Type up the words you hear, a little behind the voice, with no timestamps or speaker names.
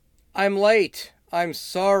I'm late. I'm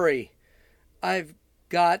sorry. I've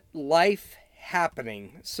got life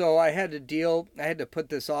happening. So I had to put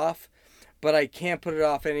this off, but I can't put it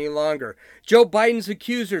off any longer. Joe Biden's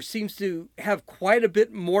accuser seems to have quite a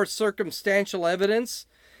bit more circumstantial evidence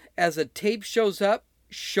as a tape shows up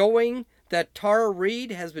showing that Tara Reade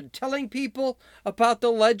has been telling people about the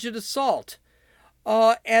alleged assault.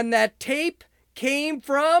 And that tape came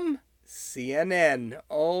from CNN.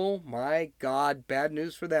 Oh my God, bad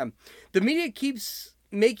news for them. The media keeps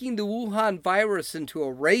making the Wuhan virus into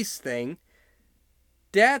a race thing.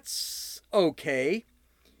 That's okay,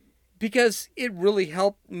 because it really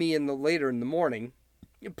helped me later in the morning.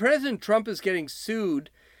 President Trump is getting sued,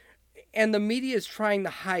 and the media is trying to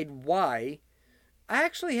hide why. I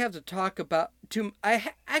actually had to talk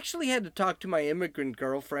to my immigrant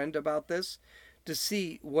girlfriend about this to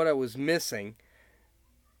see what I was missing.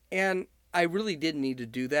 And I really didn't need to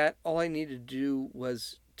do that. All I needed to do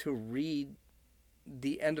was to read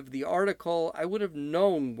the end of the article. I would have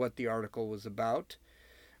known what the article was about.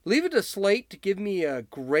 Leave it to Slate to give me a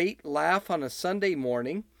great laugh on a Sunday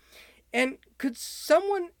morning. And could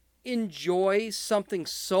someone enjoy something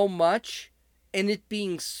so much and it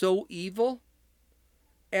being so evil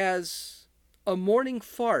as a morning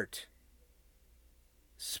fart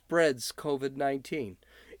spreads COVID-19?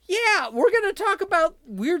 Yeah, we're going to talk about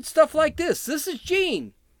weird stuff like this. This is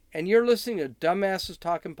Gene, and you're listening to Dumbasses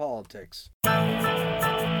Talking Politics.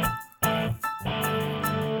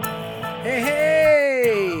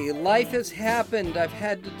 Hey, life has happened. I've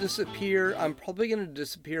had to disappear. I'm probably going to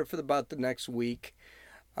disappear for about the next week.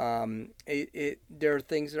 There are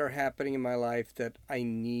things that are happening in my life that I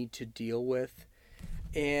need to deal with,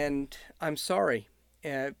 and I'm sorry.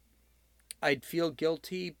 I'd feel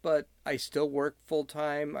guilty, but I still work full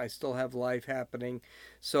time. I still have life happening.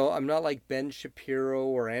 So I'm not like Ben Shapiro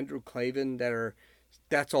or Andrew Klavan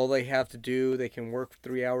that's all they have to do. They can work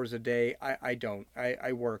 3 hours a day. I don't.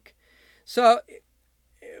 I work. So,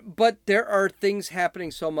 but there are things happening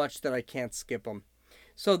so much that I can't skip them.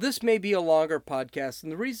 So this may be a longer podcast.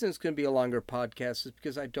 And the reason it's going to be a longer podcast is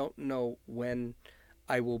because I don't know when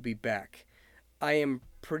I will be back. I am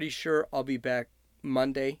pretty sure I'll be back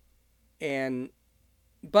Monday.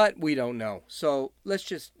 But we don't know. So let's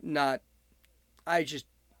just not, I just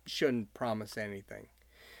shouldn't promise anything.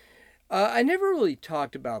 I never really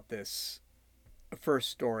talked about this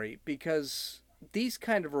first story because these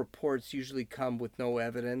kind of reports usually come with no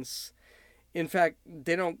evidence. In fact,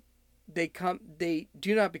 they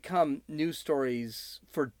do not become news stories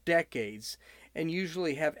for decades and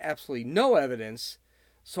usually have absolutely no evidence.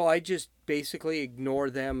 So I just basically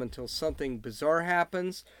ignore them until something bizarre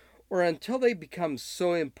happens, or until they become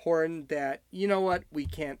so important that, you know what, we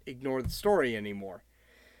can't ignore the story anymore.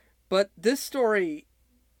 But this story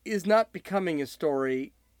is not becoming a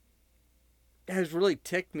story that has really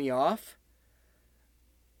ticked me off,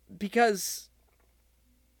 because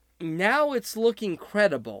now it's looking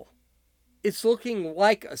credible. It's looking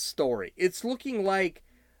like a story. It's looking like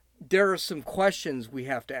there are some questions we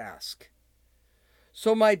have to ask.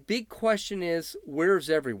 So my big question is, where's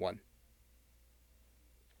everyone?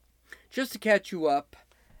 Just to catch you up,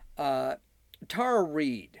 Tara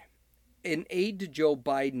Reade, an aide to Joe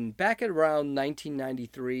Biden back at around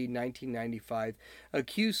 1993, 1995,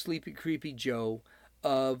 accused Sleepy Creepy Joe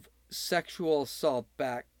of sexual assault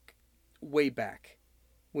way back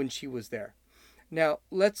when she was there. Now,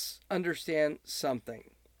 let's understand something.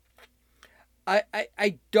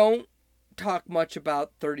 I don't talk much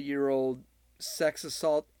about 30-year-old sex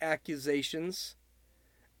assault accusations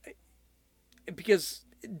because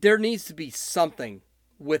there needs to be something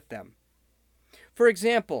with them. For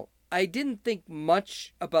example, I didn't think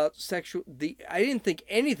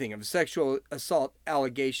anything of sexual assault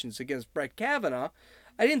allegations against Brett Kavanaugh.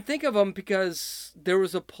 I didn't think of them because there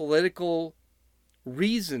was a political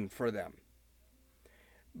reason for them.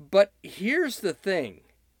 But here's the thing.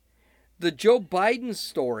 The Joe Biden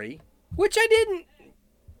story, which I didn't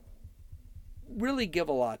really give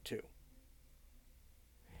a lot to.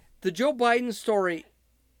 The Joe Biden story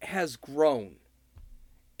has grown,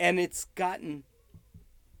 and it's gotten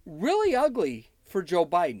really ugly for Joe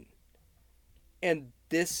Biden. And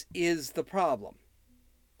this is the problem.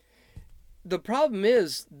 The problem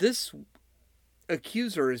is this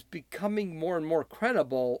accuser is becoming more and more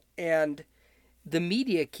credible, and the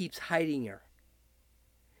media keeps hiding her.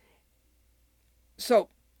 So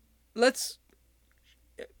let's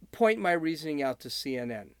point my reasoning out to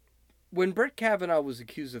CNN. When Brett Kavanaugh was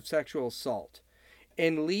accused of sexual assault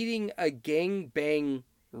and leading a gangbang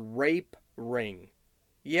rape ring,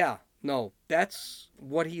 that's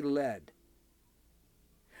what he led.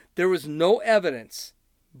 There was no evidence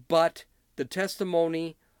but the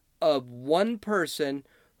testimony of one person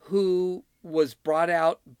who was brought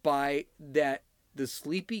out by the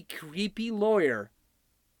sleepy, creepy lawyer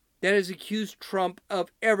that has accused Trump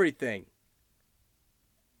of everything.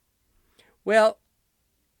 Well,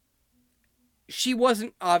 she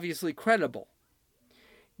wasn't obviously credible.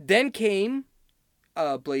 Then came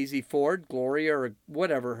Blasey Ford, Gloria, or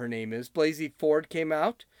whatever her name is. Blasey Ford came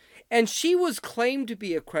out, and she was claimed to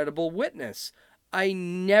be a credible witness. I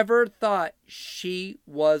never thought she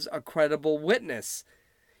was a credible witness.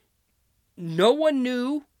 No one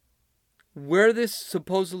knew where this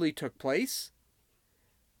supposedly took place.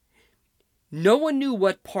 No one knew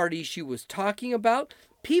what party she was talking about.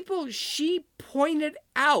 People she pointed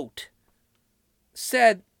out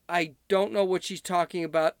said, I don't know what she's talking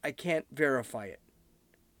about. I can't verify it.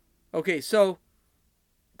 Okay, so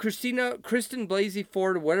Kristen Blasey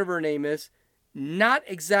Ford, or whatever her name is, not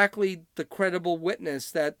exactly the credible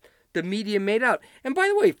witness that the media made out. And by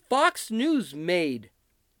the way, Fox News made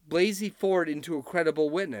Blasey Ford into a credible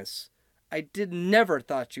witness. I never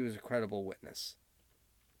thought she was a credible witness.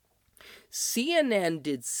 CNN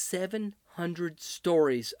did 700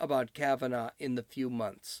 stories about Kavanaugh in the few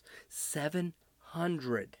months.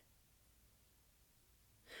 700.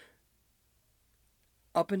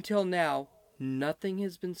 Up until now, nothing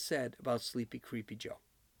has been said about Sleepy Creepy Joe.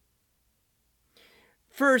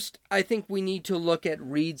 First, I think we need to look at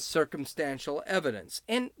Reid's circumstantial evidence.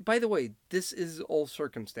 And by the way, this is all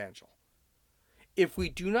circumstantial. If we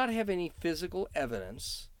do not have any physical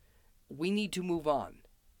evidence, we need to move on.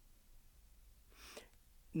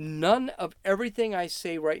 None of everything I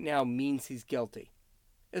say right now means he's guilty.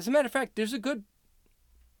 As a matter of fact, there's a good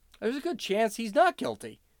chance he's not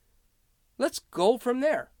guilty. Let's go from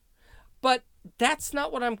there. But that's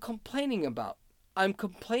not what I'm complaining about. I'm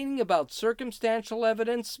complaining about circumstantial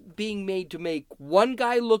evidence being made to make one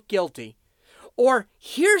guy look guilty, or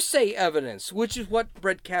hearsay evidence, which is what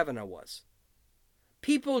Brett Kavanaugh was.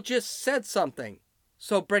 People just said something,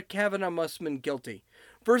 so Brett Kavanaugh must have been guilty,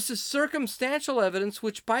 versus circumstantial evidence,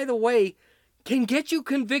 which, by the way, can get you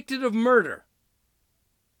convicted of murder.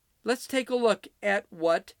 Let's take a look at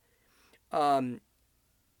what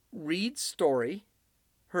Reid's story.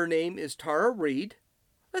 Her name is Tara Reid.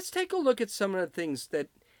 Let's take a look at some of the things that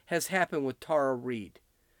has happened with Tara Reid.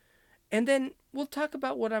 And then we'll talk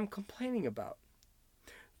about what I'm complaining about.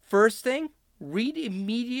 First thing, Reid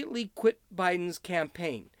immediately quit Biden's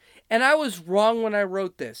campaign. And I was wrong when I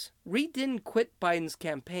wrote this. Reid didn't quit Biden's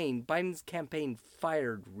campaign. Biden's campaign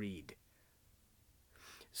fired Reid.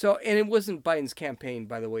 So, and it wasn't Biden's campaign,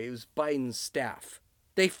 by the way. It was Biden's staff.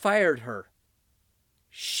 They fired her.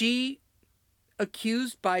 She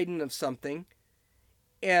accused Biden of something,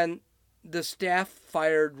 and the staff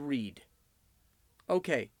fired Reid.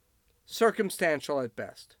 Okay, circumstantial at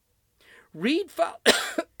best. Reid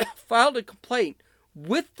filed a complaint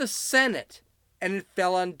with the Senate, and it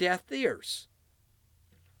fell on deaf ears.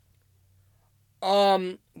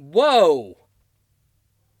 Whoa.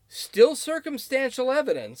 Still circumstantial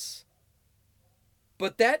evidence,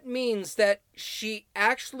 but that means that she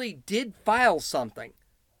actually did file something.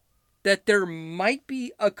 That there might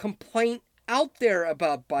be a complaint out there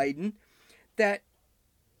about Biden that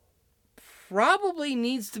probably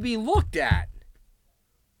needs to be looked at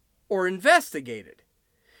or investigated.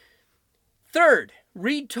 Third,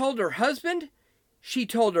 Reid told her husband, she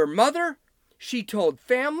told her mother, she told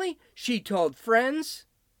family, she told friends,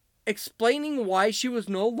 explaining why she was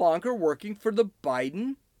no longer working for the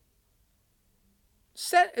Biden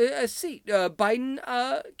Biden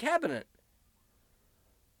cabinet.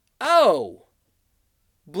 Oh,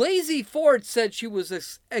 Blasey Ford said she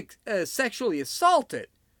was sexually assaulted.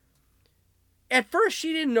 At first,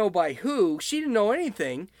 she didn't know by who. She didn't know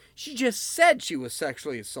anything. She just said she was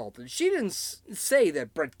sexually assaulted. She didn't say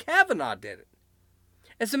that Brett Kavanaugh did it.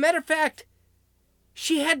 As a matter of fact,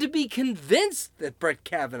 she had to be convinced that Brett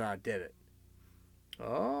Kavanaugh did it.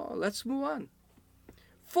 Oh, let's move on.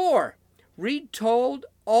 4, Reid told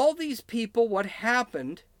all these people what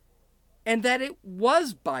happened and that it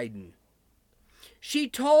was Biden. She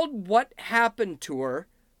told what happened to her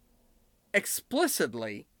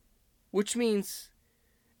explicitly, which means,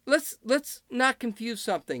 let's not confuse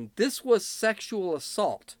something. This was sexual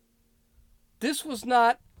assault. This was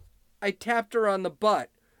not, I tapped her on the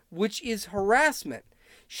butt, which is harassment.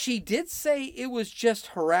 She did say it was just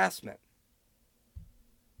harassment.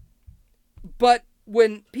 But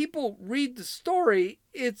when people read the story,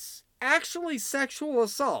 it's actually sexual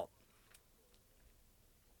assault.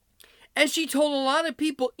 And she told a lot of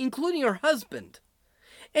people, including her husband,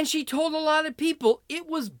 and she told a lot of people it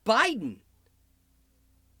was Biden.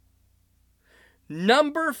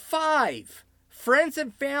 Number 5, friends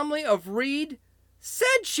and family of Reed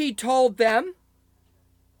said she told them,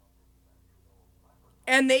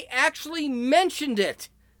 and they actually mentioned it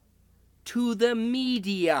to the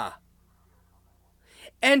media.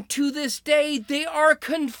 And to this day, they are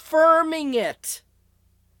confirming it.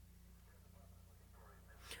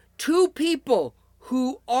 2 people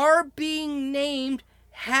who are being named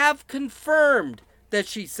have confirmed that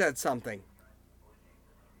she said something.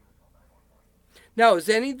 Now, is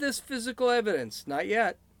any of this physical evidence? Not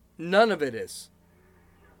yet. None of it is.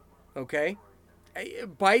 Okay?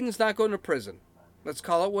 Biden's not going to prison. Let's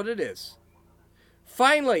call it what it is.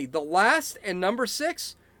 Finally, the last and number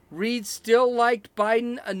 6, Reed still liked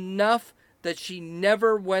Biden enough that she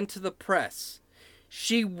never went to the press.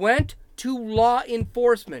 She went to law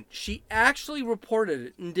enforcement. She actually reported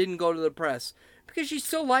it and didn't go to the press because she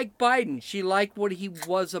still liked Biden. She liked what he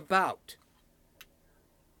was about.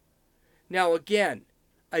 Now, again,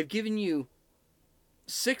 I've given you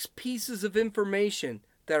 6 pieces of information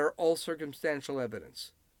that are all circumstantial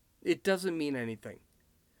evidence. It doesn't mean anything.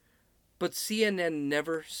 But CNN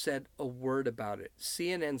never said a word about it.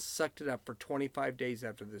 CNN sucked it up for 25 days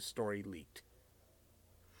after this story leaked.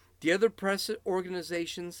 The other press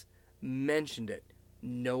organizations mentioned it.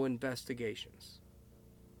 No investigations.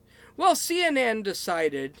 Well, CNN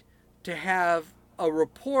decided to have a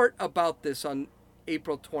report about this on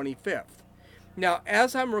April 25th. Now,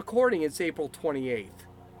 as I'm recording, it's April 28th.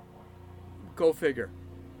 Go figure.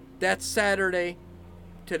 That's Saturday.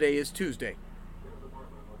 Today is Tuesday.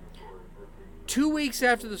 2 weeks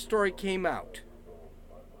after the story came out.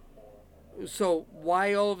 So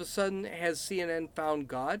why all of a sudden has CNN found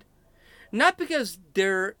God? Not because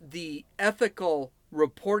they're the ethical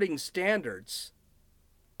reporting standards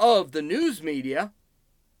of the news media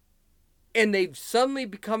and they've suddenly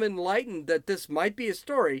become enlightened that this might be a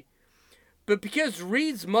story, but because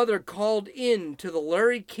Reed's mother called in to the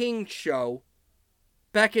Larry King show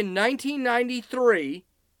back in 1993,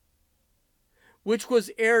 which was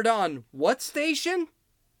aired on what station?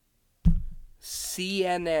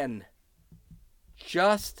 CNN.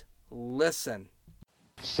 Just listen.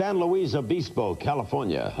 San Luis Obispo,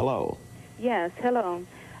 California. Hello. Yes, hello.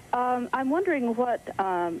 I'm wondering what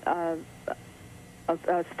a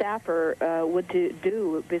staffer would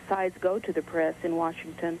do besides go to the press in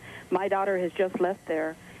Washington. My daughter has just left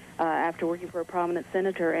there after working for a prominent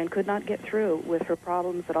senator and could not get through with her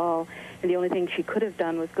problems at all. And the only thing she could have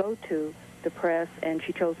done was go to the press, and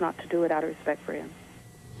she chose not to do it out of respect for him.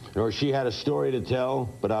 Or she had a story to tell,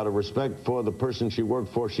 but out of respect for the person she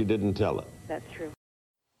worked for, she didn't tell it. That's true.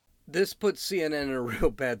 This puts CNN in a real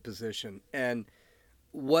bad position. And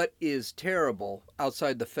what is terrible,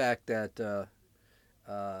 outside the fact that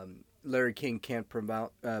Larry King can't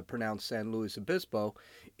pronounce San Luis Obispo,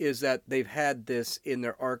 is that they've had this in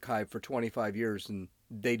their archive for 25 years and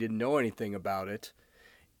they didn't know anything about it.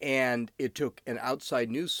 And it took an outside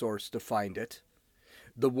news source to find it.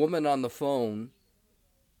 The woman on the phone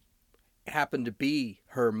happened to be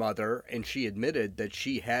her mother, and she admitted that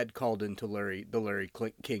she had called into the Larry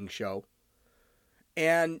King show.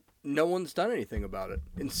 And no one's done anything about it.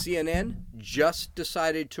 And CNN just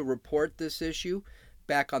decided to report this issue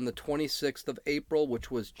back on the 26th of April, which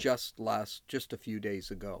was just a few days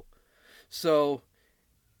ago. So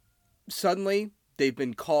suddenly they've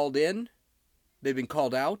been called in. They've been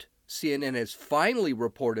called out. CNN has finally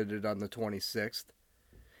reported it on the 26th.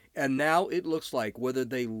 And now it looks like, whether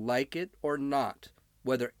they like it or not,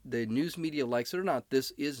 whether the news media likes it or not,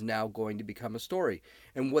 this is now going to become a story.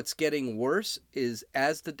 And what's getting worse is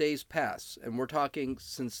as the days pass, and we're talking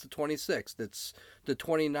since the 26th, it's the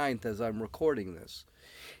 29th as I'm recording this,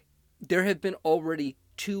 there have been already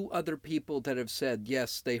 2 other people that have said,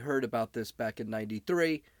 yes, they heard about this back in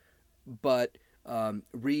 93, but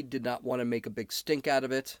Reed did not want to make a big stink out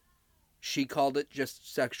of it. She called it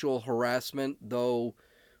just sexual harassment, though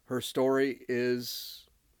her story is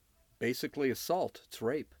basically assault. It's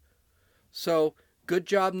rape. So, good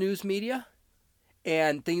job, news media.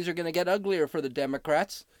 And things are going to get uglier for the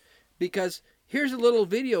Democrats, because here's a little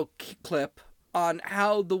video clip on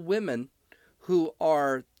how the women who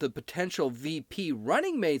are the potential VP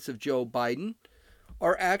running mates of Joe Biden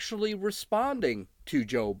are actually responding to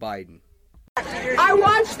Joe Biden. I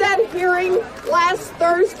watched that hearing last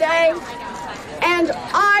Thursday, and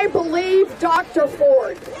I believe Dr.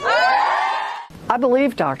 Ford. I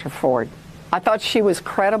believe Dr. Ford. I thought she was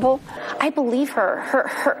credible. I believe her.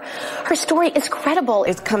 Her story is credible.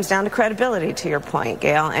 It comes down to credibility, to your point,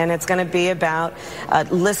 Gail, and it's going to be about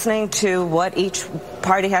listening to what each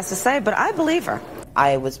party has to say, but I believe her.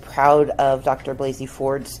 I was proud of Dr. Blasey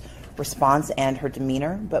Ford's response and her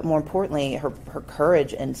demeanor, but more importantly, her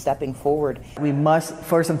courage in stepping forward. We must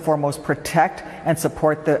first and foremost protect and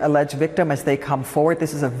support the alleged victim as they come forward.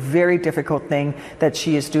 This is a very difficult thing that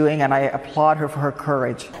she is doing, and I applaud her for her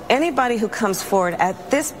courage. Anybody who comes forward at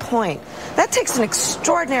this point, that takes an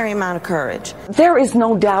extraordinary amount of courage. There is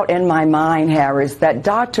no doubt in my mind, Harris, that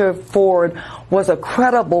Dr. Ford was a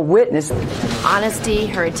credible witness. Honesty,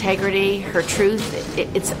 her integrity, her truth,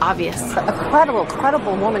 it's obvious. A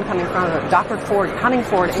credible woman coming from Dr. Ford, coming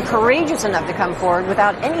forward and courageous enough to come forward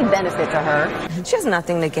without any benefit to her. She has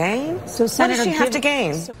nothing to gain. So, what does she have to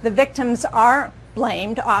gain? The victims are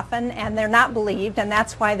blamed often, and they're not believed, and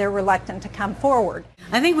that's why they're reluctant to come forward.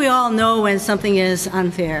 I think we all know when something is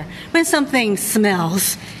unfair, when something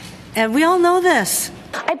smells, and we all know this.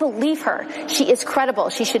 I believe her. She is credible.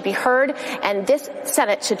 She should be heard, and this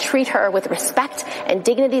Senate should treat her with respect and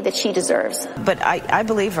dignity that she deserves. But I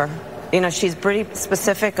believe her. You know, she's pretty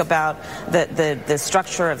specific about the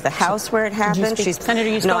structure of the House where it happened. Senator,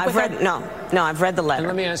 you spoke with her? No, I've read the letter.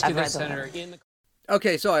 And let me ask you this, Senator.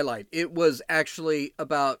 Okay, so I lied. It was actually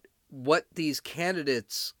about what these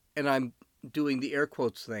candidates, and I'm doing the air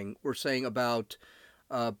quotes thing, were saying about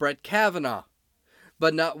Brett Kavanaugh.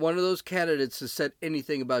 But not one of those candidates has said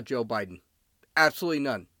anything about Joe Biden. Absolutely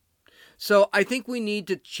none. So I think we need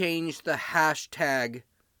to change the hashtag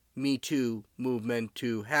 #MeToo movement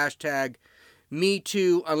to hashtag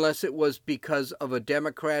 #MeToo, unless it was because of a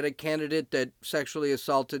Democratic candidate that sexually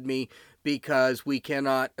assaulted me, because we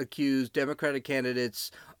cannot accuse Democratic candidates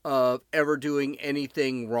of ever doing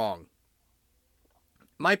anything wrong.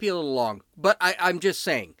 Might be a little long, but I'm just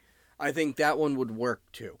saying, I think that one would work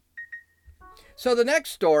too. So the next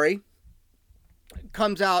story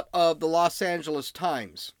comes out of the Los Angeles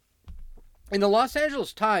Times. And the Los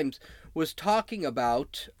Angeles Times was talking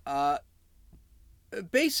about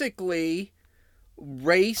basically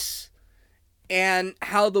race and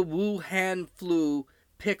how the Wuhan flu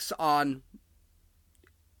picks on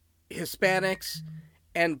Hispanics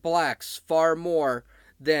and blacks far more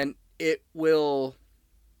than it will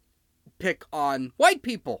pick on white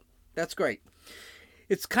people. That's great.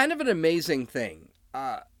 It's kind of an amazing thing.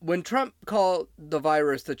 When Trump called the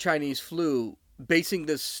virus the Chinese flu, basing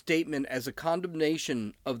this statement as a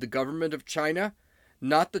condemnation of the government of China,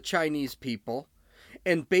 not the Chinese people,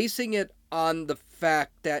 and basing it on the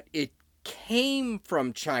fact that it came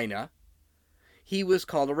from China, he was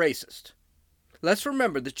called a racist. Let's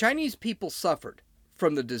remember, the Chinese people suffered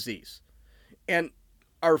from the disease and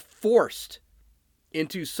are forced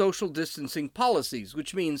into social distancing policies,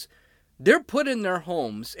 which means they're put in their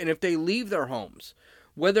homes, and if they leave their homes,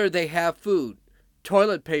 whether they have food,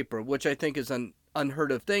 toilet paper, which I think is an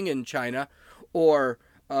unheard of thing in China, or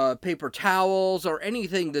paper towels, or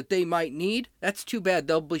anything that they might need, that's too bad.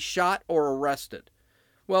 They'll be shot or arrested.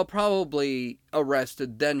 Well, probably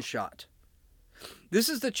arrested, then shot. This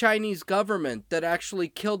is the Chinese government that actually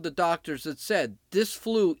killed the doctors that said, this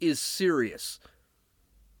flu is serious.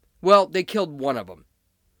 Well, they killed one of them.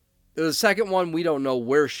 The second one, we don't know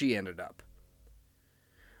where she ended up.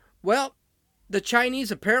 Well, the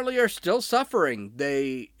Chinese apparently are still suffering.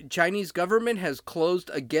 The Chinese government has closed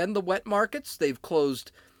again the wet markets. They've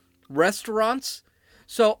closed restaurants.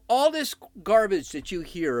 So all this garbage that you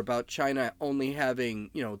hear about China only having,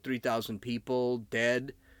 3,000 people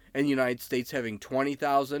dead and the United States having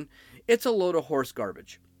 20,000, it's a load of horse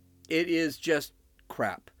garbage. It is just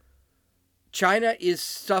crap. China is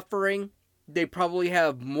suffering. They probably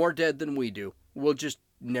have more dead than we do. We'll just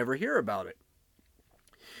never hear about it.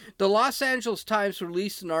 The Los Angeles Times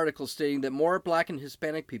released an article stating that more black and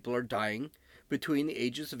Hispanic people are dying between the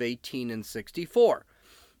ages of 18 and 64.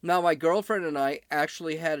 Now, my girlfriend and I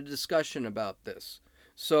actually had a discussion about this.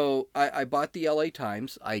 So I bought the LA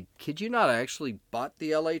Times. I kid you not, I actually bought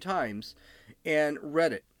the LA Times and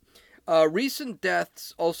read it. Recent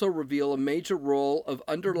deaths also reveal a major role of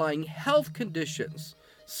underlying health conditions,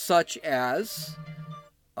 such as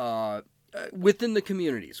within the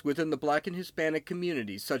communities, within the black and Hispanic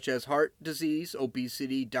communities, such as heart disease,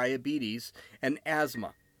 obesity, diabetes, and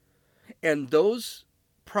asthma. And those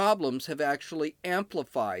problems have actually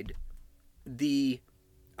amplified the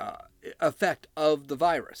effect of the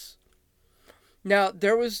virus. Now,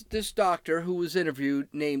 there was this doctor who was interviewed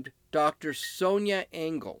named Dr. Sonia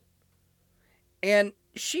Engel. And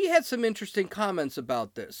she had some interesting comments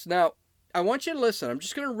about this. Now, I want you to listen. I'm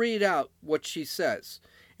just going to read out what she says,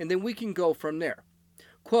 and then we can go from there.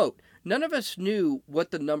 Quote, "None of us knew what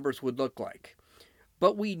the numbers would look like,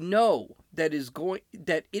 but we know that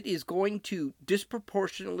it is going to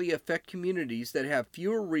disproportionately affect communities that have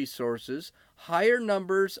fewer resources, higher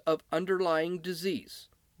numbers of underlying disease.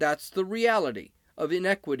 That's the reality of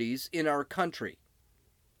inequities in our country.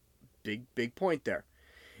 Big point there.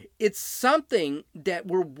 It's something that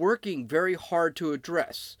we're working very hard to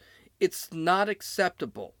address. It's not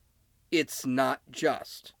acceptable. It's not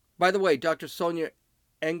just. By the way, Dr. Sonia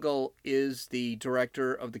Engel is the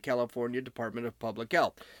director of the California Department of Public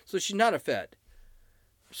Health. So she's not a Fed.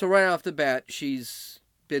 So right off the bat, she's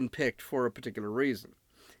been picked for a particular reason.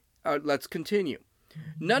 Let's continue.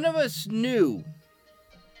 None of us knew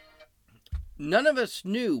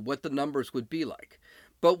what the numbers would be like.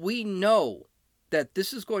 But we know that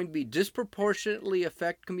this is going to be disproportionately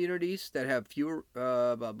affect communities that have fewer,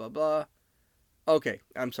 blah, blah, blah. Okay,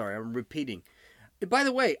 I'm sorry, I'm repeating. By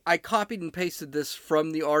the way, I copied and pasted this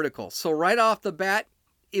from the article. So right off the bat,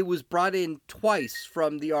 it was brought in twice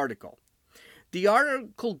from the article. The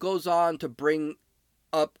article goes on to bring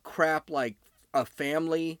up crap like a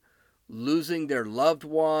family losing their loved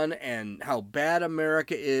one and how bad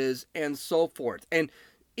America is and so forth. And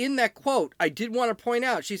in that quote, I did want to point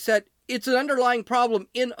out, she said, it's an underlying problem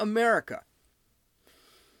in America.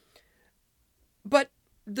 But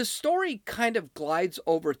the story kind of glides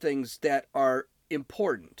over things that are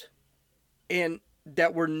important and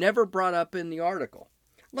that were never brought up in the article.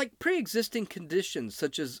 Like pre-existing conditions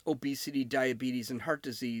such as obesity, diabetes, and heart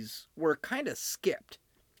disease were kind of skipped.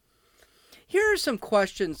 Here are some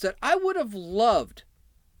questions that I would have loved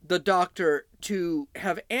the doctor to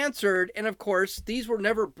have answered, and of course, these were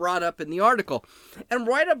never brought up in the article. And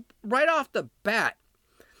right off the bat,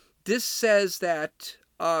 this says that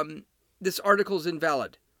this article is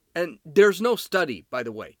invalid. And there's no study, by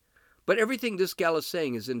the way. But everything this gal is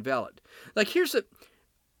saying is invalid. Like,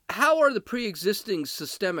 how are the pre-existing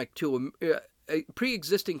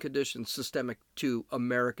conditions systemic to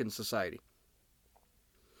American society?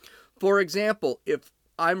 For example, if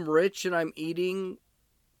I'm rich and I'm eating,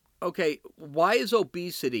 okay, why is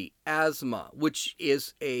obesity, asthma, which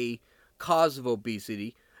is a cause of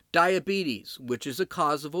obesity, diabetes, which is a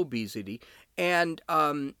cause of obesity, and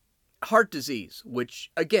heart disease, which,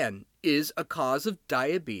 again, is a cause of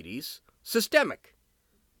diabetes, systemic?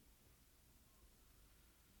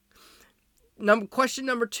 Question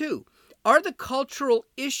number 2, are the cultural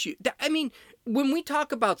issues, I mean, when we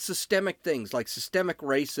talk about systemic things like systemic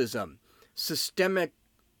racism, systemic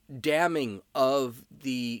damning of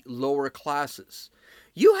the lower classes,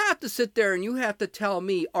 you have to sit there and you have to tell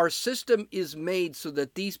me our system is made so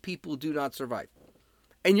that these people do not survive.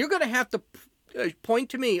 And you're going to have to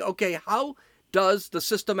point to me, okay, how does the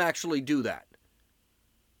system actually do that?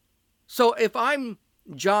 So if I'm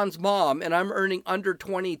John's mom and I'm earning under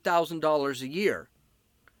 $20,000 a year,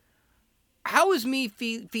 how is me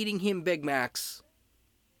feeding him Big Macs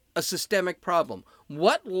a systemic problem?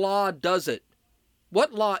 What law does it?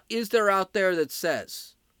 What law is there out there that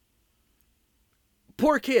says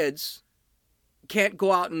poor kids can't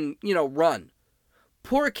go out and, run?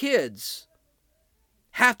 Poor kids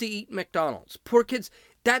have to eat McDonald's. Poor kids,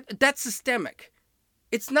 that's systemic.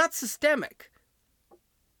 It's not systemic.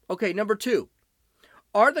 Okay, number 2.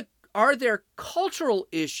 Are there cultural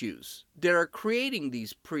issues that are creating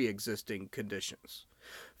these pre-existing conditions?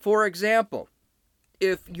 For example,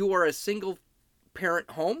 if you are a single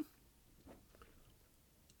parent home,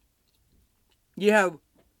 you have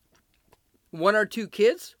 1 or 2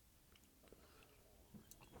 kids,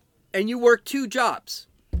 and you work 2 jobs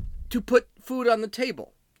to put food on the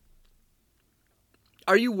table.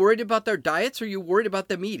 Are you worried about their diets or are you worried about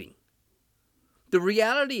them eating? The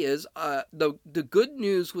reality is, the good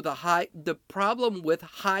news with the problem with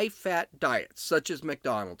high-fat diets, such as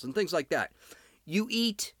McDonald's and things like that, you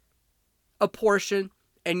eat a portion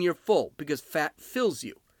and you're full because fat fills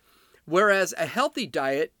you. Whereas a healthy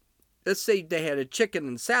diet, let's say they had a chicken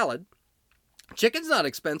and salad. Chicken's not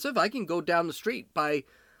expensive. I can go down the street, buy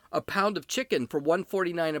a pound of chicken for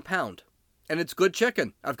 $1.49 a pound. And it's good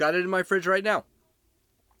chicken. I've got it in my fridge right now.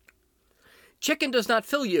 Chicken does not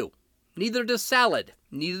fill you. Neither does salad.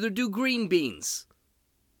 Neither do green beans.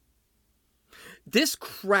 This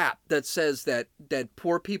crap that says that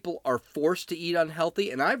poor people are forced to eat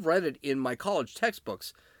unhealthy, and I've read it in my college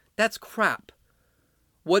textbooks, that's crap.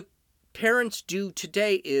 What parents do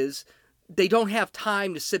today is they don't have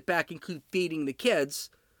time to sit back and keep feeding the kids.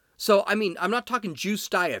 So, I mean, I'm not talking juice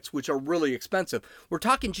diets, which are really expensive. We're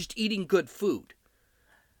talking just eating good food.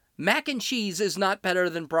 Mac and cheese is not better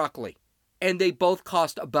than broccoli. And they both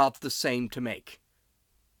cost about the same to make.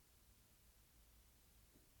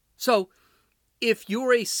 So, if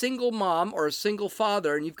you're a single mom or a single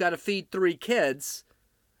father and you've got to feed 3 kids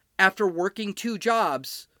after working 2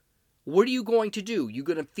 jobs, what are you going to do? You're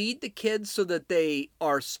going to feed the kids so that they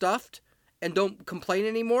are stuffed and don't complain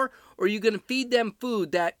anymore? Or are you going to feed them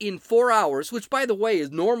food that in 4 hours, which by the way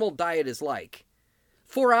is normal diet is like,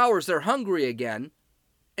 4 hours they're hungry again,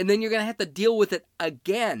 and then you're going to have to deal with it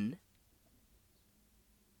again?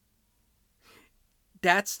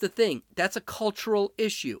 That's the thing. That's a cultural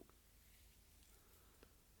issue.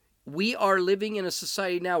 We are living in a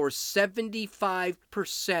society now where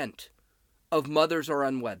 75% of mothers are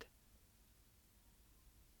unwed,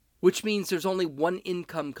 which means there's only one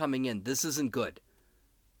income coming in. This isn't good.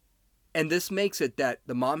 And this makes it that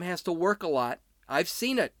the mom has to work a lot. I've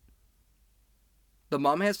seen it. The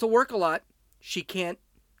mom has to work a lot. She can't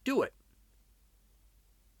do it.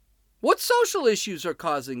 What social issues are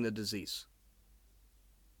causing the disease?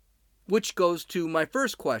 Which goes to my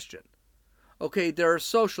first question. Okay, there are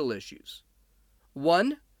social issues.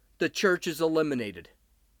 One, the church is eliminated.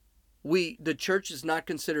 The church is not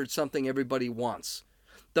considered something everybody wants.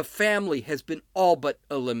 The family has been all but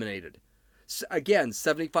eliminated. Again,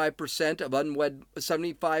 75% of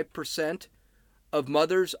 75% of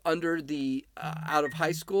mothers under the out of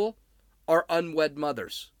high school are unwed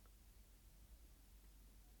mothers.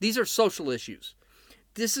 These are social issues.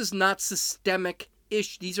 This is not systemic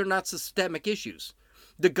issues. These are not systemic issues.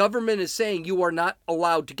 The government is saying you are not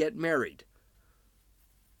allowed to get married.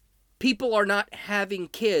 People are not having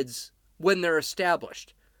kids when they're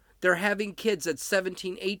established. They're having kids at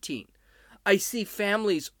 17, 18. I see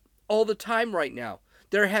families all the time right now.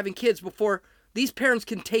 They're having kids before these parents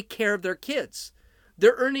can take care of their kids.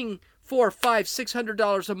 They're earning $400, $500,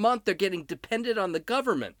 $600 a month. They're getting dependent on the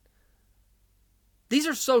government. These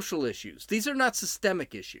are social issues. These are not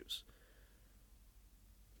systemic issues.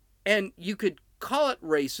 And you could call it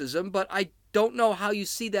racism, but I don't know how you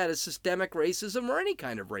see that as systemic racism or any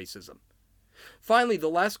kind of racism. Finally, the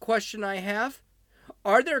last question I have,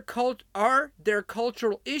 are there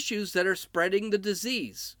cultural issues that are spreading the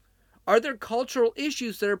disease? Are there cultural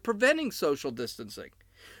issues that are preventing social distancing?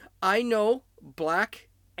 I know Black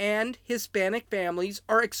and Hispanic families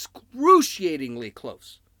are excruciatingly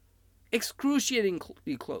close.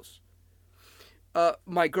 Excruciatingly close.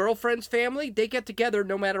 My girlfriend's family, they get together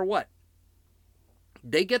no matter what.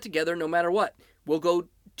 They get together no matter what. We'll go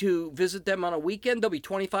to visit them on a weekend. There'll be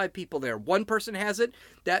 25 people there. One person has it.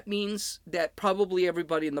 That means that probably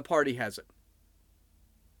everybody in the party has it.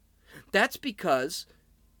 That's because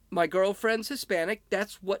my girlfriend's Hispanic.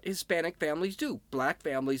 That's what Hispanic families do. Black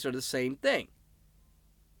families are the same thing.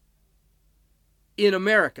 In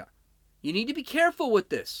America, you need to be careful with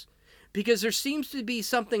this because there seems to be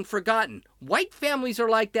something forgotten. White families are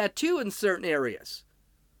like that too in certain areas.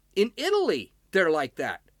 In Italy, they're like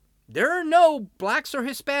that. There are no blacks or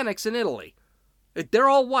Hispanics in Italy. They're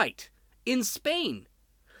all white. In Spain,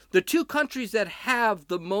 the two countries that have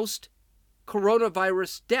the most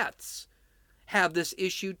coronavirus deaths have this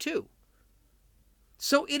issue too.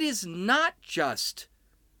 So it is not just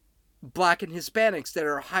Black and Hispanics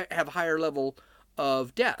that have higher level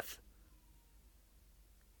of death.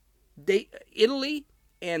 Italy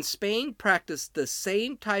and Spain practice the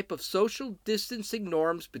same type of social distancing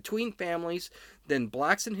norms between families than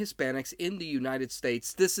Blacks and Hispanics in the United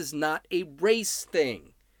States. This is not a race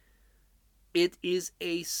thing. It is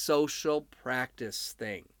a social practice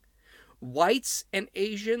thing. Whites and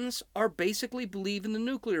Asians are basically believe in the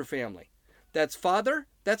nuclear family. That's father,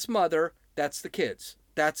 that's mother, that's the kids.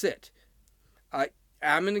 That's it.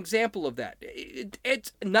 I'm an example of that.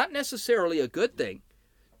 It's not necessarily a good thing.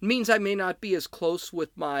 It means I may not be as close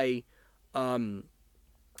with my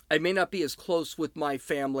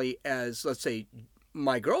family as, let's say,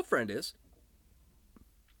 my girlfriend is.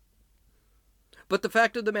 But the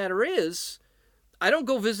fact of the matter is, I don't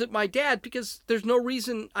go visit my dad because there's no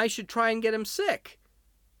reason I should try and get him sick.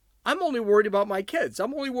 I'm only worried about my kids.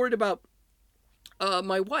 I'm only worried about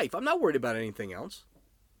my wife. I'm not worried about anything else.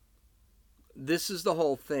 This is the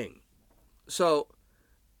whole thing. So,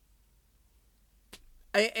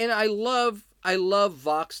 I love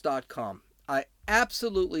Vox.com. I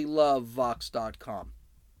absolutely love Vox.com.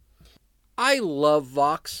 I love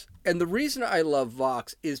Vox, and the reason I love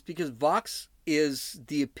Vox is because Vox is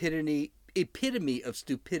the epitome of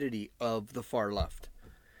stupidity of the far left.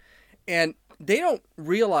 And they don't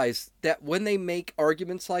realize that when they make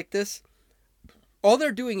arguments like this, all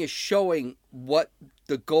they're doing is showing what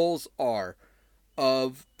the goals are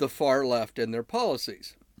of the far left and their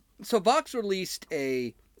policies. So Vox released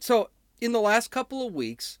so in the last couple of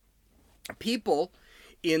weeks, people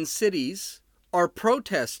in cities are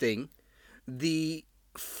protesting the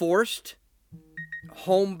forced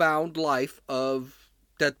homebound life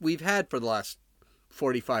that we've had for the last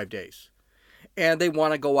 45 days. And they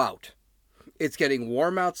want to go out. It's getting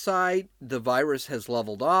warm outside. The virus has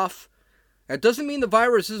leveled off. That doesn't mean the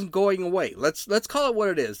virus isn't going away. Let's call it what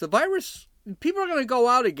it is. The virus, people are going to go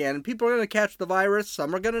out again, and people are going to catch the virus.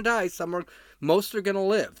 Some are going to die. Most are going to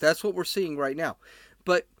live. That's what we're seeing right now.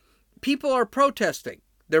 But people are protesting.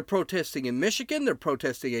 They're protesting in Michigan. They're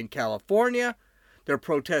protesting in California. They're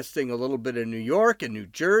protesting a little bit in New York and New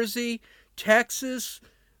Jersey, Texas,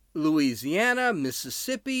 Louisiana,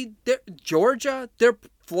 Mississippi, Georgia,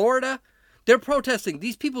 Florida. They're protesting.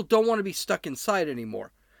 These people don't want to be stuck inside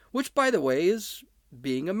anymore, which, by the way, is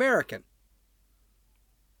being American.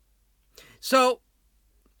 So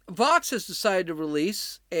Vox has decided to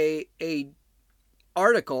release a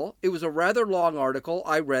article. It was a rather long article.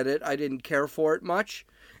 I read it. I didn't care for it much,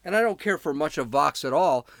 and I don't care for much of Vox at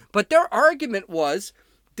all. But their argument was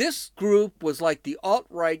this group was like the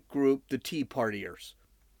alt-right group, the Tea Partiers.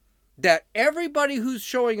 That everybody who's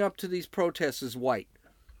showing up to these protests is white.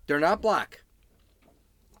 They're not black.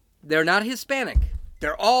 They're not Hispanic.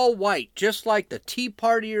 They're all white, just like the Tea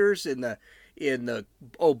Partiers in the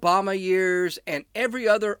Obama years and every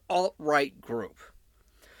other alt-right group.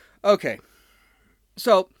 Okay,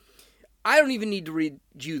 so I don't even need to read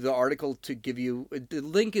you the article to give you. The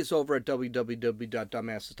link is over at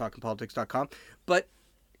www.dumbassestalkingpolitics.com. But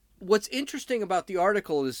what's interesting about the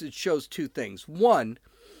article is it shows two things. One,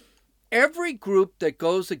 every group that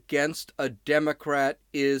goes against a Democrat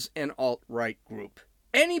is an alt-right group.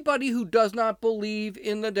 Anybody who does not believe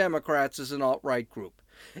in the Democrats is an alt-right group.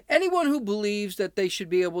 Anyone who believes that they should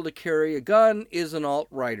be able to carry a gun is an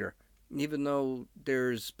alt-righter, even though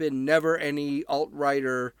there's been never any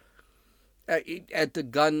alt-righter at the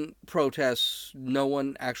gun protests. No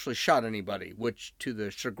one actually shot anybody, which to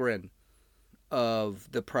the chagrin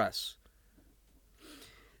of the press.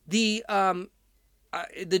 The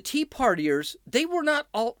Tea Partiers, they were not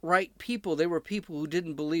alt-right people. They were people who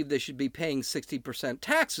didn't believe they should be paying 60%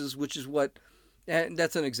 taxes, which is what, and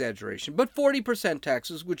that's an exaggeration, but 40%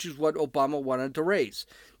 taxes, which is what Obama wanted to raise.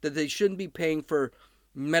 That they shouldn't be paying for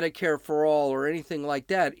Medicare for all or anything like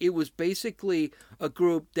that. It was basically a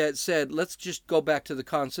group that said, let's just go back to the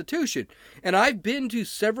Constitution. And I've been to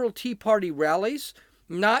several Tea Party rallies,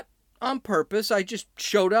 not on purpose. I just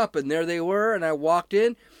showed up and there they were, and I walked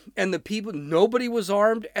in, and the people, nobody was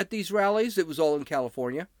armed at these rallies. It was all in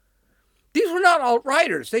California. These were not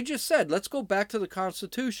alt-righters. They just said, let's go back to the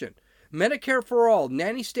Constitution. Medicare for all,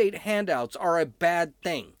 nanny state handouts are a bad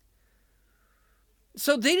thing.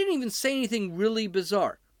 So they didn't even say anything really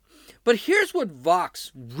bizarre. But here's what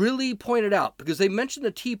Vox really pointed out, because they mentioned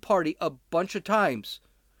the Tea Party a bunch of times.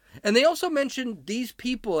 And they also mentioned these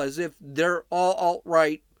people as if they're all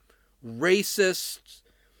alt-right, racist,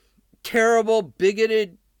 terrible,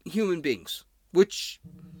 bigoted human beings, which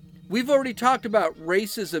we've already talked about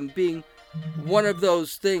racism being one of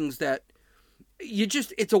those things that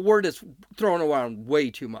it's a word that's thrown around way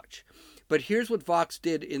too much. But here's what Vox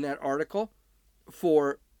did in that article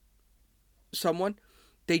for someone.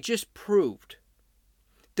 They just proved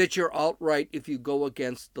that you're alt-right if you go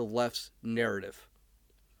against the left's narrative.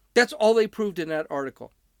 That's all they proved in that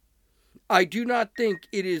article. I do not think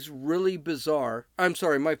it is really bizarre. I'm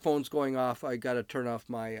sorry, my phone's going off. I got to turn off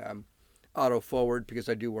my auto forward because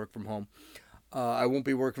I do work from home. I won't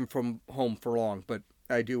be working from home for long, but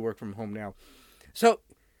I do work from home now. So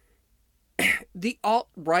the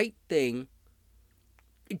alt-right thing,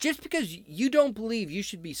 just because you don't believe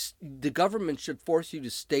the government should force you to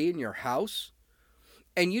stay in your house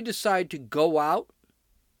and you decide to go out,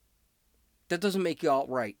 that doesn't make you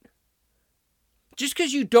alt-right. Just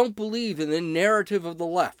because you don't believe in the narrative of the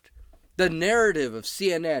left, the narrative of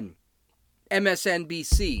CNN,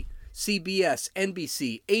 MSNBC, CBS,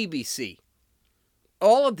 NBC, ABC,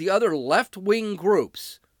 all of the other left-wing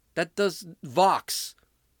groups, that does Vox,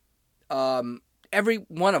 every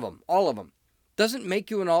one of them, all of them, doesn't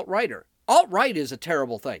make you an alt-righter. Alt-right is a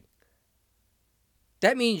terrible thing.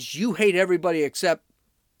 That means you hate everybody except,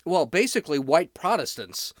 well, basically white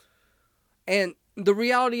Protestants. And the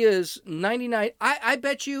reality is 99, I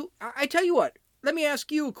bet you, I tell you what, let me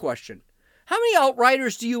ask you a question. How many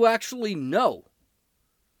alt-righters do you actually know?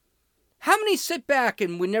 How many sit back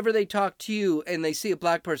and whenever they talk to you and they see a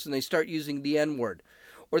black person, they start using the N-word?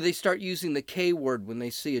 Or they start using the K-word when they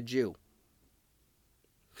see a Jew?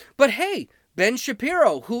 But hey, Ben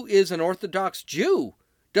Shapiro, who is an Orthodox Jew,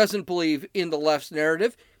 doesn't believe in the left's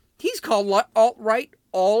narrative. He's called alt-right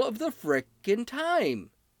all of the frickin'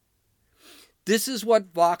 time. This is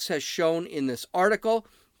what Vox has shown in this article.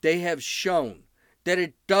 They have shown that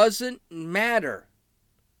it doesn't matter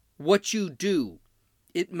what you do.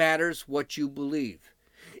 It matters what you believe.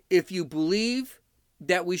 If you believe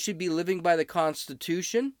that we should be living by the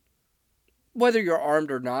Constitution, whether you're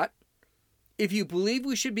armed or not, If you believe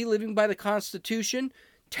we should be living by the Constitution,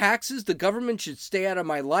 taxes, the government should stay out of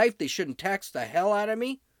my life. They shouldn't tax the hell out of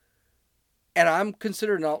me. And I'm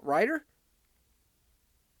considered an alt-righter.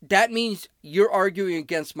 That means you're arguing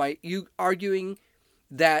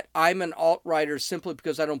that I'm an alt-righter simply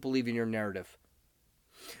because I don't believe in your narrative.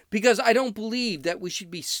 Because I don't believe that we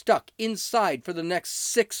should be stuck inside for the next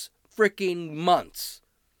 6 freaking months.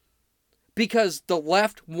 Because the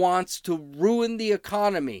left wants to ruin the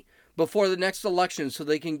economy before the next election so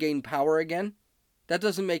they can gain power again. That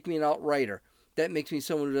doesn't make me an alt-righter. That makes me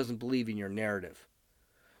someone who doesn't believe in your narrative.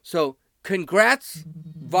 So, congrats,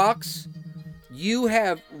 Vox. You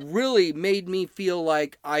have really made me feel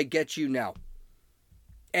like I get you now.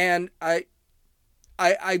 And I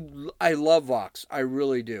love Vox. I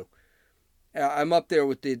really do. I'm up there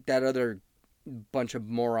with that other bunch of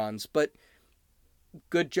morons, but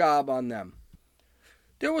good job on them.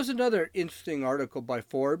 There was another interesting article by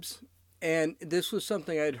Forbes, and this was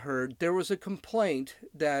something I'd heard. There was a complaint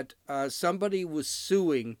that somebody was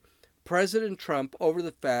suing President Trump over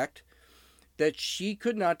the fact that she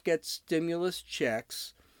could not get stimulus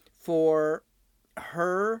checks for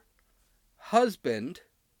her husband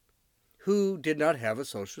who did not have a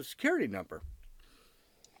Social Security number.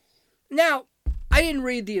 Now, I didn't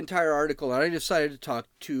read the entire article, and I decided to talk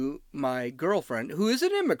to my girlfriend, who is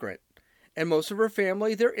an immigrant. And most of her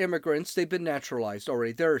family, they're immigrants. They've been naturalized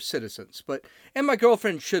already. They're citizens. And my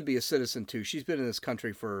girlfriend should be a citizen, too. She's been in this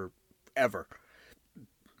country forever.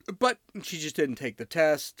 But she just didn't take the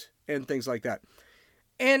test and things like that.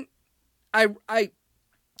 And I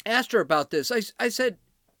asked her about this. I said,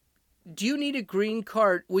 do you need a green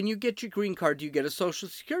card? When you get your green card, do you get a Social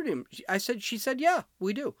Security? She said, yeah,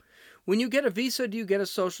 we do. When you get a visa, do you get a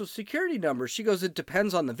Social Security number? She goes, it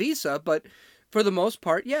depends on the visa, but for the most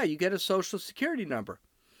part, yeah, you get a Social Security number.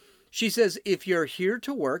 She says, if you're here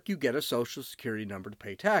to work, you get a Social Security number to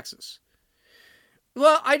pay taxes.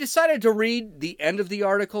 Well, I decided to read the end of the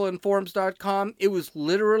article in Forums.com. It was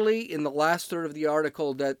literally in the last third of the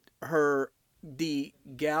article that the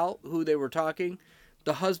gal who they were talking,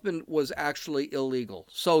 the husband was actually illegal.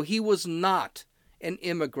 So he was not an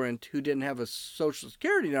immigrant who didn't have a Social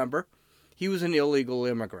Security number. He was an illegal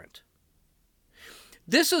immigrant.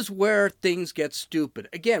 This is where things get stupid.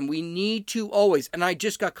 Again, we need to always, and I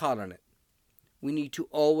just got caught on it, we need to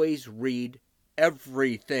always read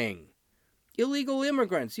everything. Illegal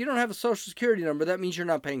immigrants, you don't have a Social Security number, that means you're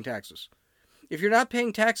not paying taxes. If you're not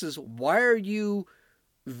paying taxes, why do you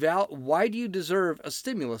deserve a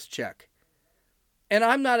stimulus check? And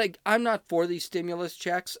I'm not for these stimulus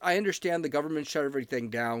checks. I understand the government shut everything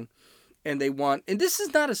down and this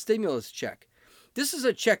is not a stimulus check. This is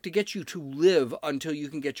a check to get you to live until you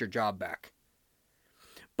can get your job back.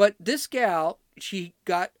 But this gal, she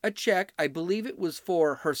got a check. I believe it was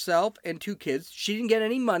for herself and 2 kids. She didn't get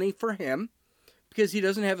any money for him because he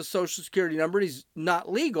doesn't have a Social Security number. He's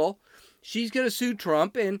not legal. She's going to sue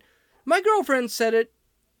Trump. And my girlfriend said it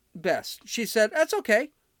best. She said, that's okay.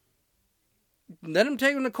 Let him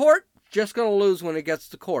take him to court. Just going to lose when it gets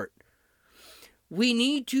to court. We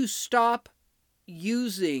need to stop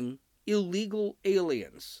using illegal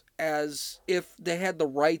aliens as if they had the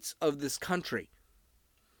rights of this country.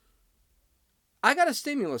 I got a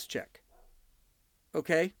stimulus check.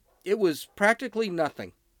 Okay? It was practically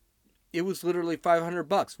nothing. It was literally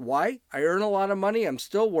 $500. Why? I earn a lot of money. I'm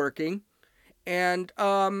still working. And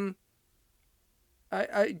I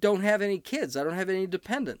don't have any kids. I don't have any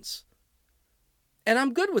dependents. And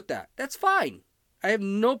I'm good with that. That's fine. I have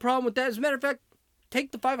no problem with that. As a matter of fact,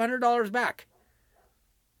 take the $500 back.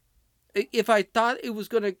 If I thought it was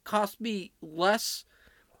going to cost me less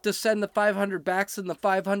to send the $500 back than the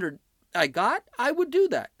 $500 I got, I would do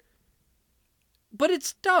that. But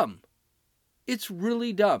it's dumb. It's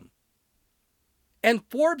really dumb. And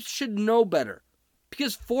Forbes should know better.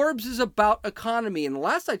 Because Forbes is about economy. And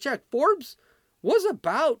last I checked, Forbes was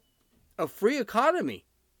about a free economy.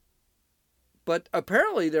 But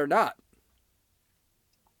apparently they're not.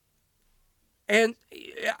 And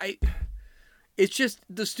it's just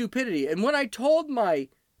the stupidity. And when I told my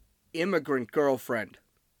immigrant girlfriend,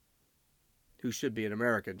 who should be an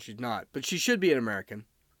American, she's not, but she should be an American,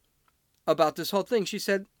 about this whole thing, she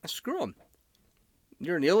said, screw him.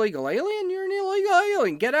 You're an illegal alien? You're an illegal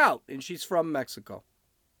alien. Get out. And she's from Mexico.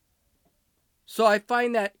 So I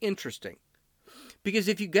find that interesting. Because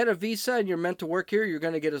if you get a visa and you're meant to work here, you're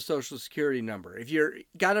going to get a Social Security number. If you're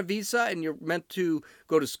got a visa and you're meant to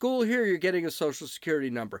go to school here, you're getting a Social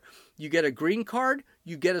Security number. You get a green card,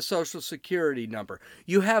 you get a Social Security number.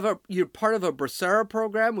 You're part of a Bracera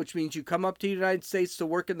program, which means you come up to the United States to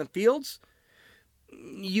work in the fields.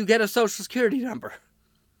 You get a Social Security number.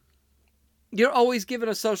 You're always given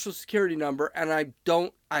a social security number, and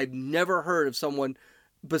I've never heard of someone,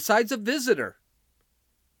 besides a visitor,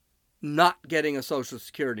 not getting a social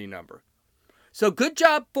security number. So good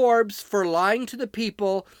job, Forbes, for lying to the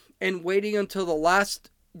people and waiting until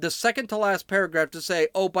the second to last paragraph to say,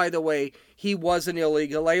 oh, by the way, he was an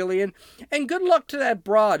illegal alien. And good luck to that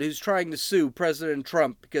broad who's trying to sue President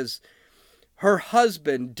Trump because her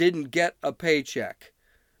husband didn't get a paycheck.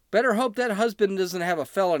 Better hope that husband doesn't have a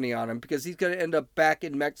felony on him because he's going to end up back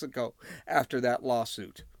in Mexico after that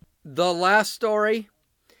lawsuit. The last story,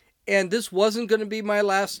 and this wasn't going to be my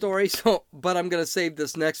last story, but I'm going to save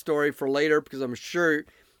this next story for later because I'm sure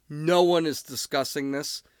no one is discussing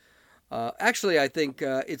this. Actually, I think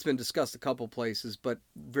it's been discussed a couple places, but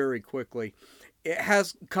very quickly. It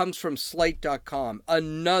comes from Slate.com,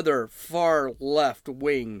 another far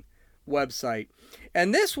left-wing website.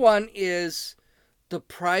 And this one is the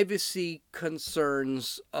privacy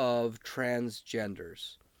concerns of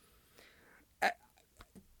transgenders.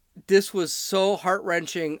 This was so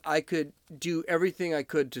heart-wrenching, I could do everything I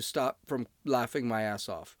could to stop from laughing my ass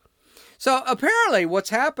off. So apparently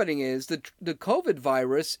what's happening is the COVID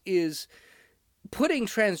virus is putting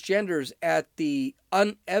transgenders at the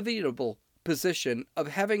unenviable position of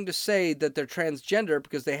having to say that they're transgender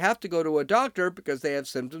because they have to go to a doctor because they have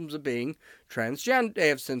symptoms of being transgender. They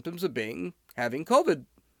have symptoms of having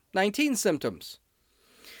COVID-19 symptoms.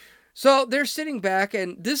 So they're sitting back,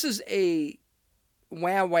 and this is a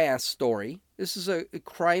wah-wah story. This is a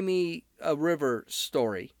Crimey River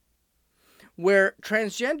story where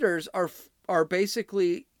transgenders are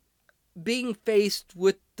basically being faced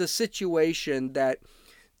with the situation that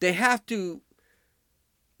they have to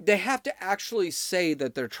actually say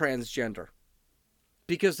that they're transgender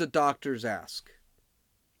because the doctors ask.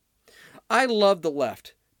 I love the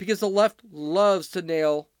left because the left loves to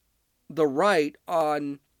nail the right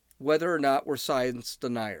on whether or not we're science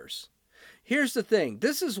deniers. Here's the thing.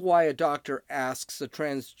 This is why a doctor asks a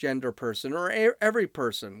transgender person or every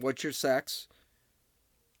person, what's your sex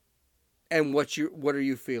and what are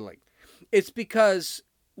you feeling? It's because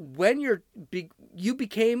when you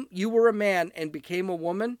were a man and became a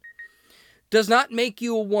woman does not make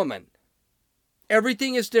you a woman.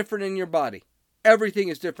 Everything is different in your body. Everything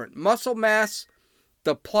is different. Muscle mass,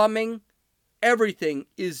 the plumbing, everything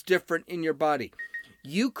is different in your body.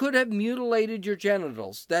 You could have mutilated your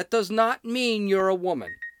genitals. That does not mean you're a woman.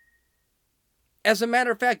 As a matter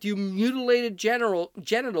of fact, you mutilated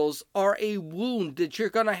genitals are a wound that you're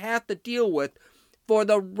going to have to deal with for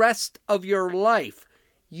the rest of your life.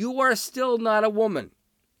 You are still not a woman.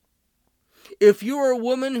 If you're a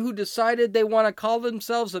woman who decided they want to call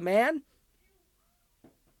themselves a man,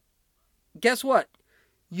 guess what?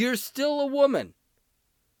 You're still a woman.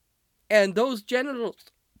 And those genitals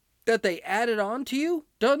that they added on to you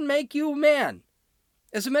doesn't make you a man.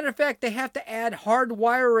 As a matter of fact, they have to add hard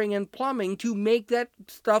wiring and plumbing to make that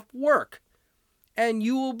stuff work. And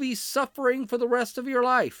you will be suffering for the rest of your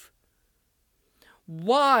life.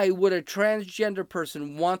 Why would a transgender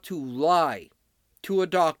person want to lie to a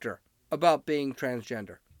doctor about being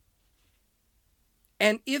transgender?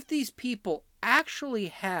 And if these people actually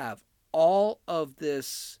have all of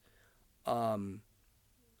this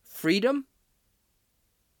freedom,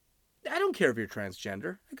 I don't care if you're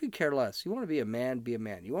transgender. I could care less. You want to be a man, be a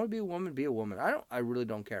man. You want to be a woman, be a woman. I really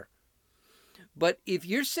don't care. But if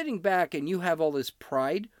you're sitting back and you have all this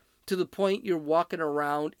pride to the point you're walking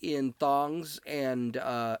around in thongs and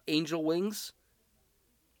angel wings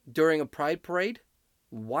during a pride parade,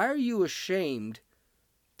 why are you ashamed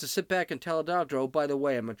to sit back and tell a doctor, oh, by the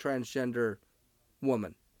way, I'm a transgender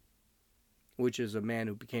woman, which is a man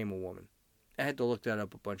who became a woman? I had to look that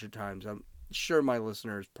up a bunch of times. I'm sure my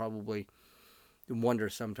listeners probably wonder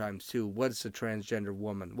sometimes too, what's a transgender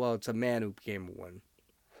woman? Well, it's a man who became a woman.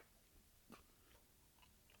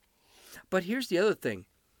 But here's the other thing.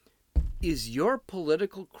 Is your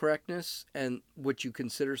political correctness and what you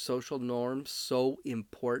consider social norms so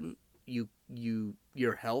important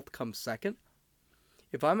your health comes second?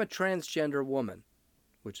 If I'm a transgender woman,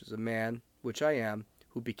 which is a man, which I am,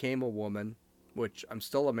 who became a woman, which I'm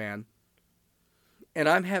still a man, and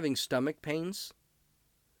I'm having stomach pains,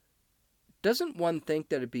 doesn't one think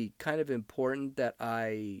that it'd be kind of important that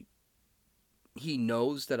he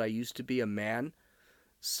knows that I used to be a man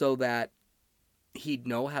so that he'd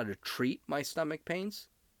know how to treat my stomach pains?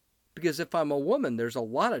 Because if I'm a woman, there's a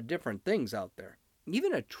lot of different things out there.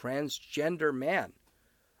 Even a transgender man,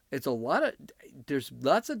 there's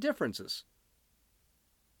lots of differences.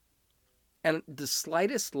 And the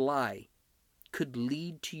slightest lie could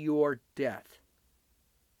lead to your death.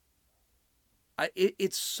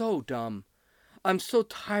 It's so dumb. I'm so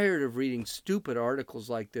tired of reading stupid articles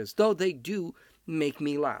like this, though they do make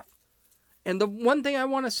me laugh. And the one thing I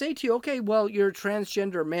want to say to you, okay, well, you're a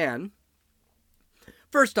transgender man.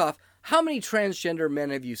 First off, how many transgender men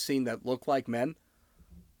have you seen that look like men?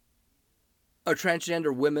 Or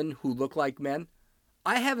transgender women who look like men?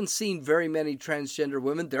 I haven't seen very many transgender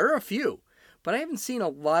women. There are a few, but I haven't seen a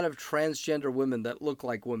lot of transgender women that look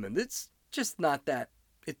like women. It's just not that.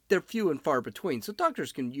 They're few and far between, so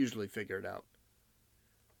doctors can usually figure it out.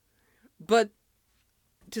 But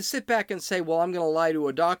to sit back and say, well, I'm going to lie to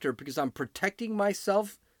a doctor because I'm protecting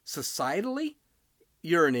myself societally,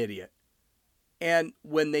 you're an idiot. And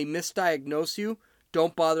when they misdiagnose you,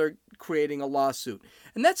 don't bother creating a lawsuit.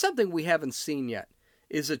 And that's something we haven't seen yet,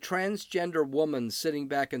 is a transgender woman sitting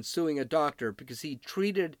back and suing a doctor because he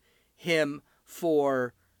treated him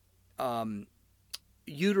for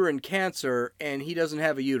uterine cancer and he doesn't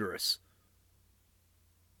have a uterus.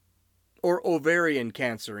 Or ovarian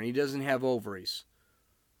cancer and he doesn't have ovaries.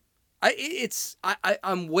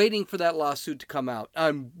 I'm waiting for that lawsuit to come out.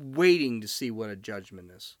 I'm waiting to see what a judgment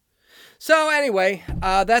is. So anyway,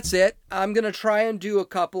 that's it. I'm going to try and do a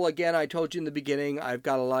couple. Again, I told you in the beginning, I've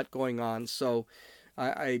got a lot going on. So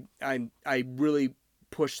I really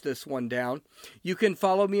pushed this one down. You can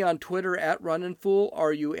follow me on Twitter at Runninfool,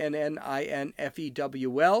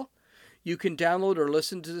 RUNNINFEWL. You can download or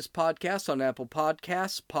listen to this podcast on Apple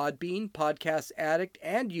Podcasts, Podbean, Podcast Addict,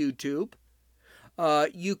 and YouTube.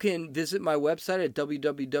 You can visit my website at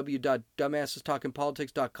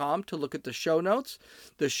www.dumbassestalkingpolitics.com to look at the show notes.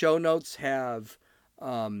 The show notes have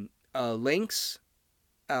links.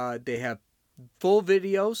 They have full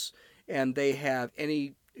videos, and they have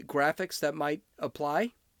any graphics that might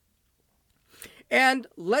apply. And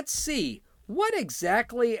let's see, what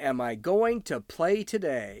exactly am I going to play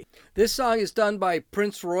today? This song is done by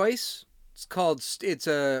Prince Royce. It's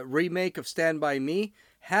a remake of Stand By Me.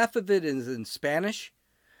 Half of it is in Spanish,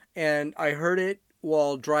 and I heard it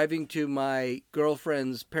while driving to my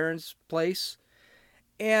girlfriend's parents' place,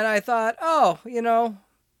 and I thought, oh,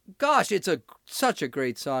 gosh, it's such a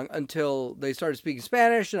great song until they started speaking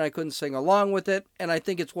Spanish, and I couldn't sing along with it, and I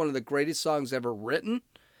think it's one of the greatest songs ever written.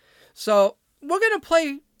 So we're going to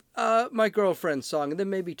play my girlfriend's song, and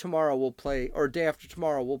then maybe tomorrow we'll play, or day after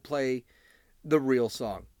tomorrow, we'll play the real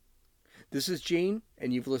song. This is Gene,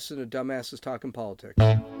 and you've listened to Dumbasses Talking Politics.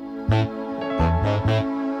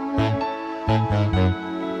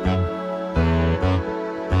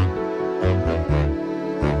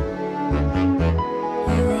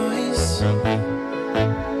 Royce.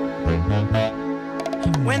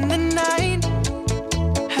 When the night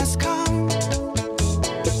has come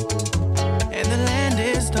and the land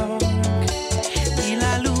is dark y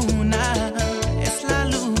la luna es la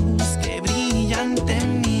luz que brilla ante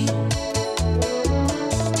mí.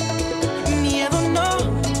 Miedo no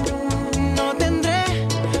tendré,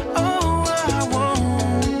 oh, I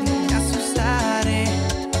won't, me asustaré,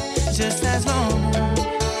 just as long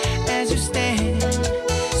as you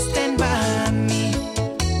stand by me.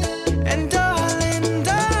 And darling,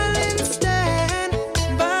 stay.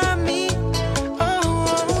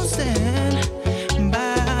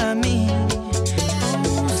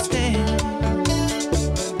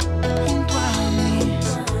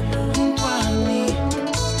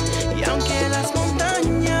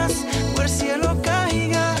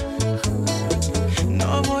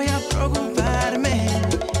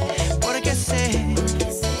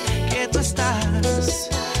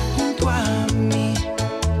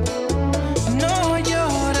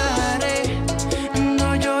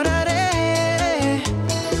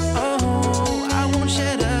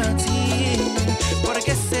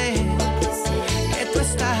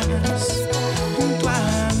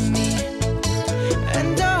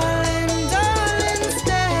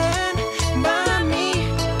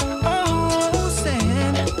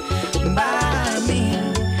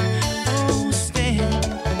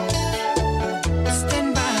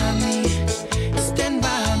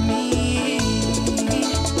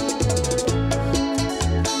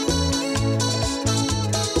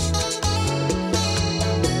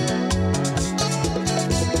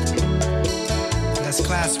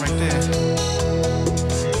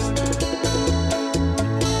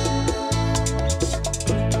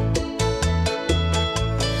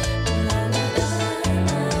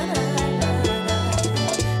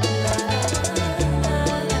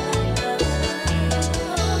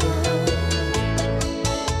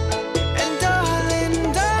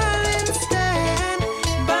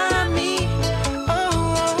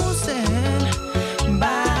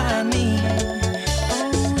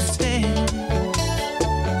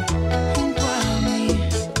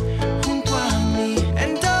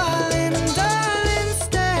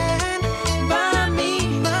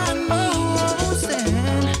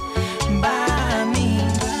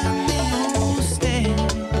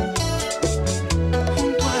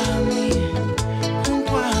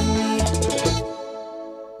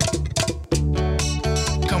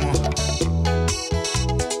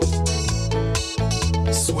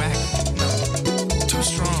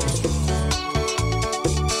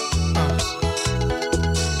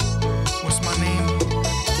 What's my name?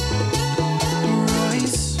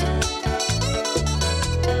 Royce.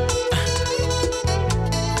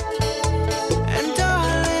 And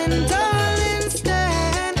darling,